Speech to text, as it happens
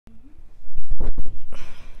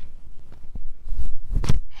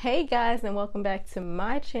Hey guys, and welcome back to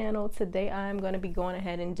my channel. Today I'm going to be going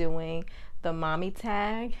ahead and doing the mommy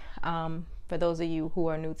tag. For those of you who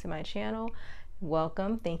are new to my channel,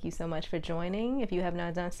 welcome. Thank you so much for joining. If you have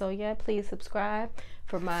not done so yet, please subscribe.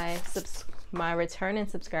 For my returning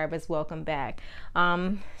subscribers, welcome back.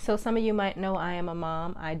 So some of you might know I am a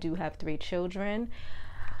mom. I do have 3 children.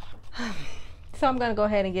 So I'm going to go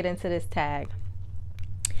ahead and get into this tag.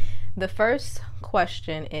 The first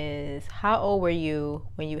question is, how old were you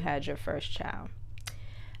when you had your first child?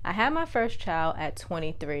 I had my first child at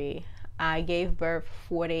 23. I gave birth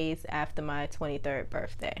 4 days after my 23rd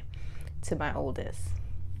birthday to my oldest.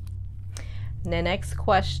 The next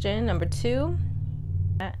question, number 2.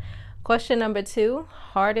 Question number 2,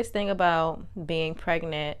 hardest thing about being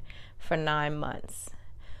pregnant for 9 months.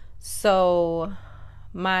 So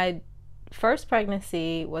my first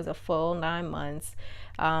pregnancy was a full 9 months.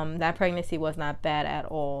 That pregnancy was not bad at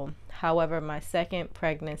all. However, my second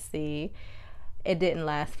pregnancy, it didn't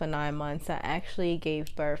last for 9 months. I actually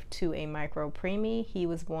gave birth to a micro preemie. He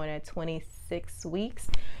was born at 26 weeks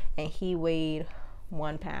and he weighed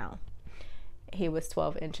 1 pound. He was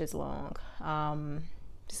 12 inches long.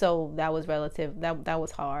 So that was that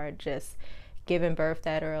was hard, just giving birth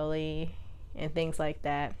that early and things like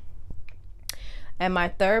that. And my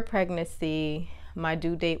third pregnancy, my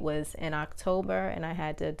due date was in October and I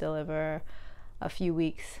had to deliver a few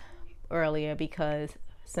weeks earlier because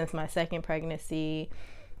since my second pregnancy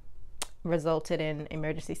resulted in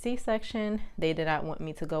emergency C-section, they did not want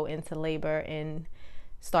me to go into labor and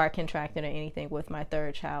start contracting or anything with my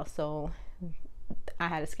third child. So I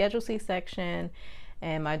had a scheduled C-section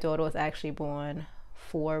and my daughter was actually born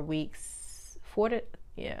 4 weeks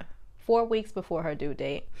before her due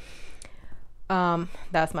date.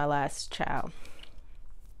 That's my last child.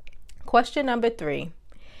 Question number 3.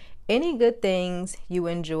 Any good things you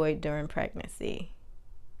enjoyed during pregnancy?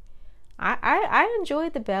 I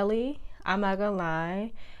enjoyed the belly. I'm not gonna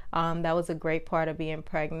lie. That was a great part of being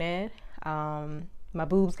pregnant. My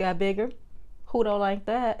boobs got bigger. Who don't like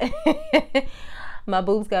that? My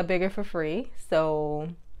boobs got bigger for free. So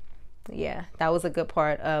yeah, that was a good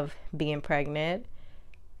part of being pregnant.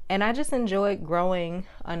 And I just enjoyed growing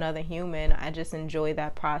another human. I just enjoy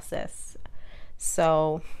that process.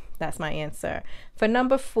 So that's my answer. For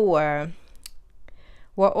number 4,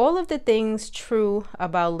 were all of the things true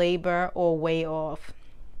about labor or way off?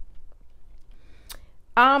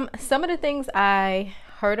 Some of the things I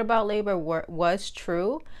heard about labor was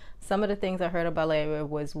true. Some of the things I heard about labor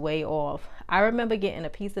was way off. I remember getting a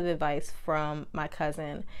piece of advice from my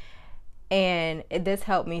cousin, and this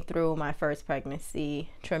helped me through my first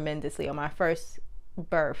pregnancy tremendously, or my first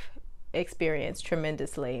birth experience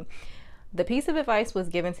tremendously. The piece of advice was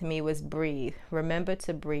given to me was breathe. Remember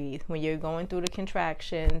to breathe. When you're going through the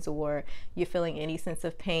contractions or you're feeling any sense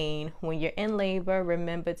of pain, when you're in labor,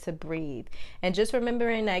 remember to breathe. And just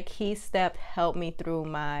remembering that key step helped me through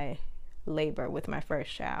my labor with my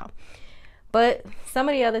first child. But some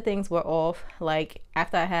of the other things were off. Like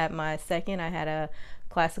after I had my second, I had a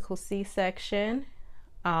classical C-section.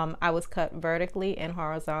 I was cut vertically and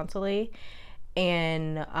horizontally.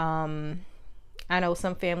 And I know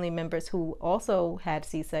some family members who also had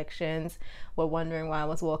C-sections were wondering why I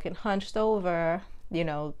was walking hunched over,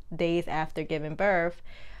 days after giving birth.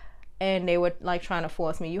 And they were like trying to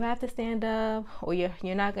force me, you have to stand up or you're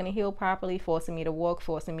not going to heal properly, forcing me to walk,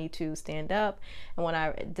 forcing me to stand up. And when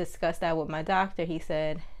I discussed that with my doctor, he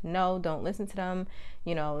said, no, don't listen to them.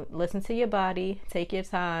 Listen to your body, take your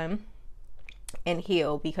time and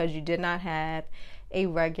heal, because you did not have a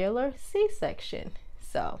regular C-section.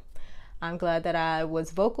 So I'm glad that I was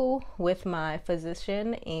vocal with my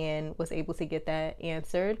physician and was able to get that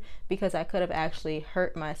answered, because I could have actually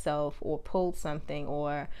hurt myself or pulled something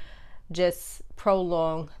or just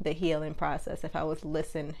prolong the healing process if I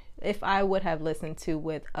would have listened to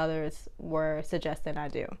what others were suggesting I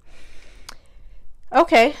do.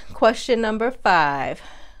 Okay, question number 5.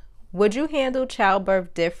 Would you handle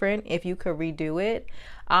childbirth different if you could redo it?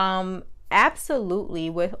 Absolutely.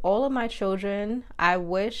 With all of my children, I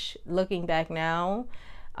wish, looking back now,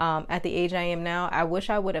 at the age I am now, I wish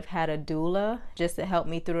I would have had a doula just to help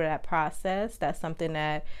me through that process. That's something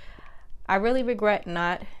that I really regret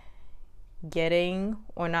not getting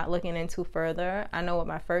or not looking into further. I know with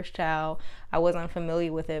my first child, I wasn't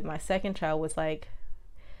familiar with it. My second child was like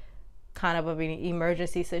kind of an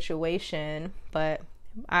emergency situation, but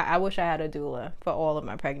I wish I had a doula for all of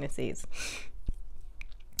my pregnancies.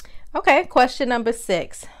 Okay, question number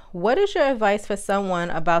 6. What is your advice for someone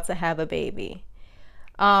about to have a baby?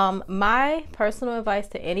 My personal advice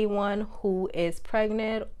to anyone who is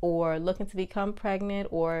pregnant or looking to become pregnant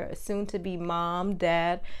or soon to be mom,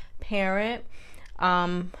 dad, parent,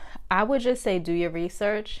 I would just say do your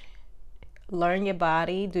research, learn your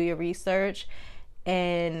body, do your research,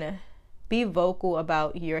 and be vocal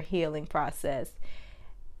about your healing process.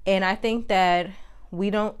 And I think that we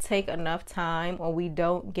don't take enough time, or we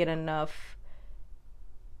don't get enough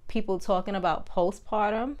people talking about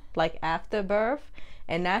postpartum, like after birth.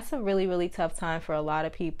 And that's a really, really tough time for a lot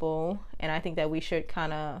of people. And I think that we should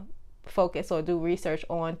kind of focus or do research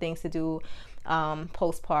on things to do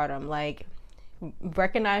postpartum, like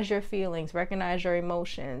recognize your feelings, recognize your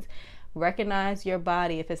emotions, recognize your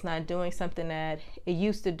body if it's not doing something that it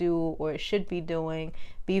used to do or it should be doing.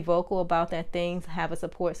 Be vocal about that things, have a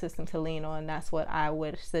support system to lean on. That's what I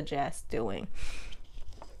would suggest doing.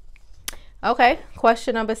 Okay,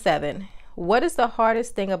 question number 7. What is the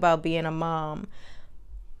hardest thing about being a mom?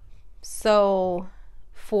 So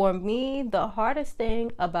for me, the hardest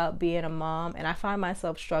thing about being a mom, and I find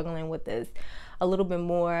myself struggling with this a little bit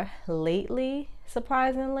more lately,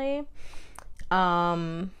 surprisingly,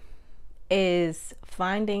 is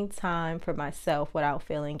finding time for myself without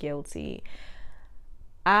feeling guilty.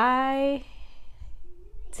 I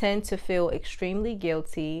tend to feel extremely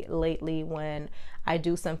guilty lately when I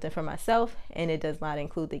do something for myself and it does not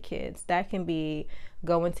include the kids. That can be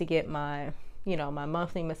going to get my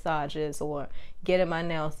monthly massages, or getting my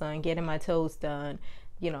nails done, getting my toes done,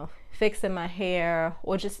 fixing my hair,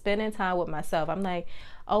 or just spending time with myself. I'm like,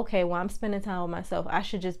 okay, well, I'm spending time with myself. I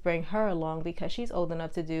should just bring her along because she's old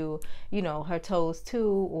enough to do, her toes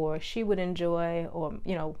too, or she would enjoy, or,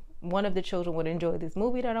 one of the children would enjoy this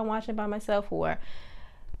movie that I'm watching by myself, or,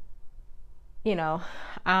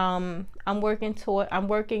 I'm working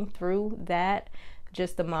through that,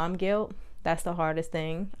 just the mom guilt. That's the hardest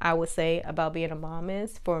thing I would say about being a mom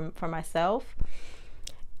is for myself.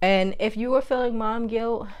 And if you are feeling mom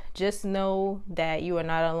guilt, just know that you are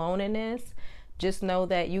not alone in this. Just know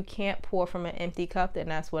that you can't pour from an empty cup, and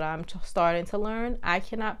that's what I'm starting to learn. I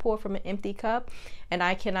cannot pour from an empty cup, and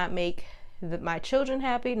I cannot make my children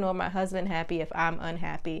happy nor my husband happy if I'm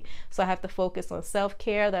unhappy. So I have to focus on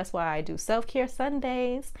self-care. That's why I do self-care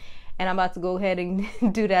Sundays, and I'm about to go ahead and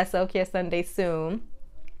do that self-care Sunday soon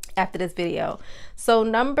after this video. So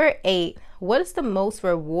number 8, what is the most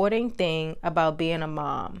rewarding thing about being a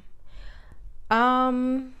mom?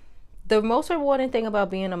 The most rewarding thing about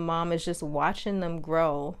being a mom is just watching them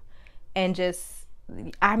grow, and just,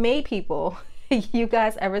 I made people. You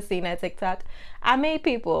guys ever seen that TikTok? I made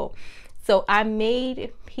people. So I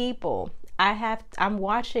made people. I'm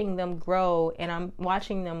watching them grow, and I'm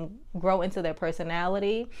watching them grow into their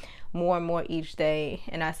personality more and more each day,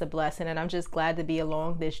 and that's a blessing. And I'm just glad to be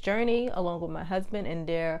along this journey along with my husband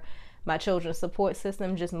and my children's support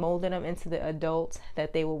system, just molding them into the adults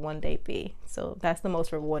that they will one day be. So that's the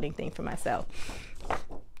most rewarding thing for myself.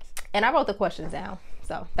 And I wrote the questions down,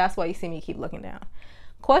 so that's why you see me keep looking down.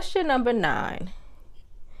 Question number 9.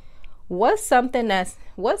 What is something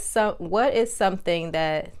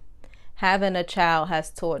that having a child has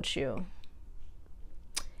taught you?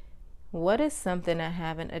 What is something that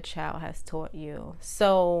having a child has taught you?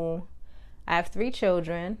 So I have 3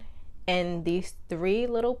 children, and these 3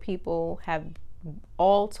 little people have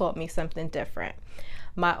all taught me something different.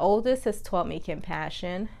 My oldest has taught me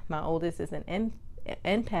compassion. My oldest is an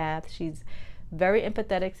empath. She's very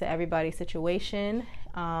empathetic to everybody's situation.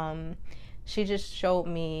 She just showed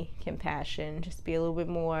me compassion, just be a little bit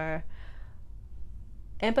more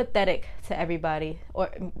empathetic to everybody, or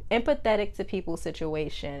empathetic to people's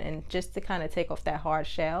situation, and just to kind of take off that hard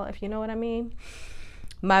shell, if you know what I mean.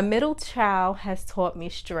 My middle child has taught me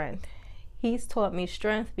strength. He's taught me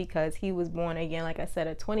strength because he was born again, like I said,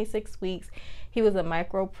 at 26 weeks. He was a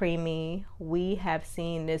micro preemie. We have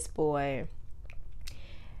seen this boy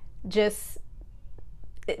just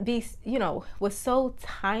be, was so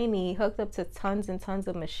tiny, hooked up to tons and tons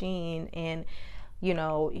of machine, and you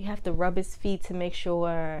have to rub his feet to make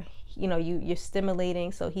sure you're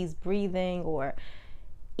stimulating, so he's breathing or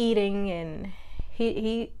eating, and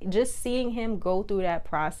he just seeing him go through that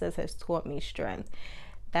process has taught me strength.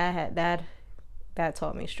 That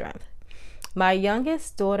taught me strength. My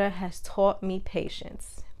youngest daughter has taught me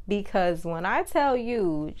patience, because when I tell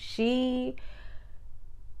you, she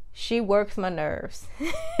works my nerves.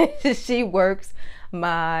 She works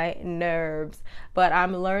my nerves. But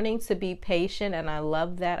I'm learning to be patient, and I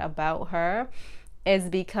love that about her, is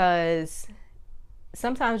because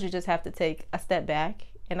sometimes you just have to take a step back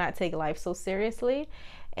and not take life so seriously.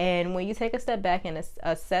 And when you take a step back and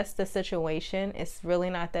assess the situation, it's really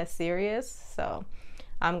not that serious. So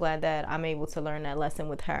I'm glad that I'm able to learn that lesson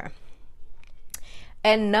with her.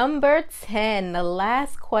 And number 10, the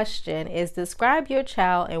last question is describe your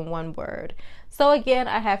child in one word. So again,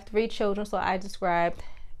 I have 3 children, so I described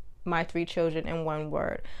my 3 children in one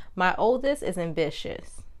word. My oldest is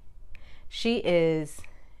ambitious. She is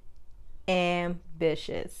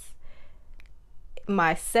ambitious.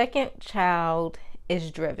 My second child is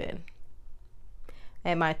driven.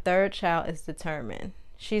 And my third child is determined.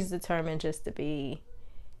 She's determined just to be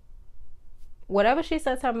whatever she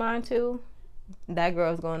sets her mind to, that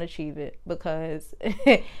girl's going to achieve it, because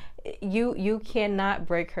you cannot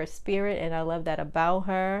break her spirit, and I love that about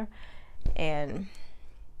her. And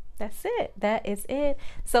that's it. That is it.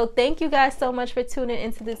 So thank you guys so much for tuning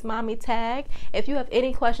into this mommy tag. If you have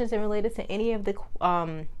any questions in related to any of the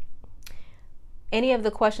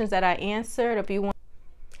questions that I answered, if you want,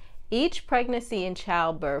 each pregnancy and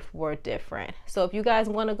childbirth were different. So if you guys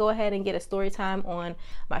want to go ahead and get a story time on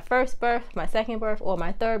my first birth, my second birth, or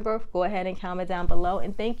my third birth, go ahead and comment down below.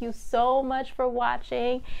 And thank you so much for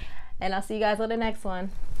watching, and I'll see you guys on the next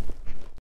one.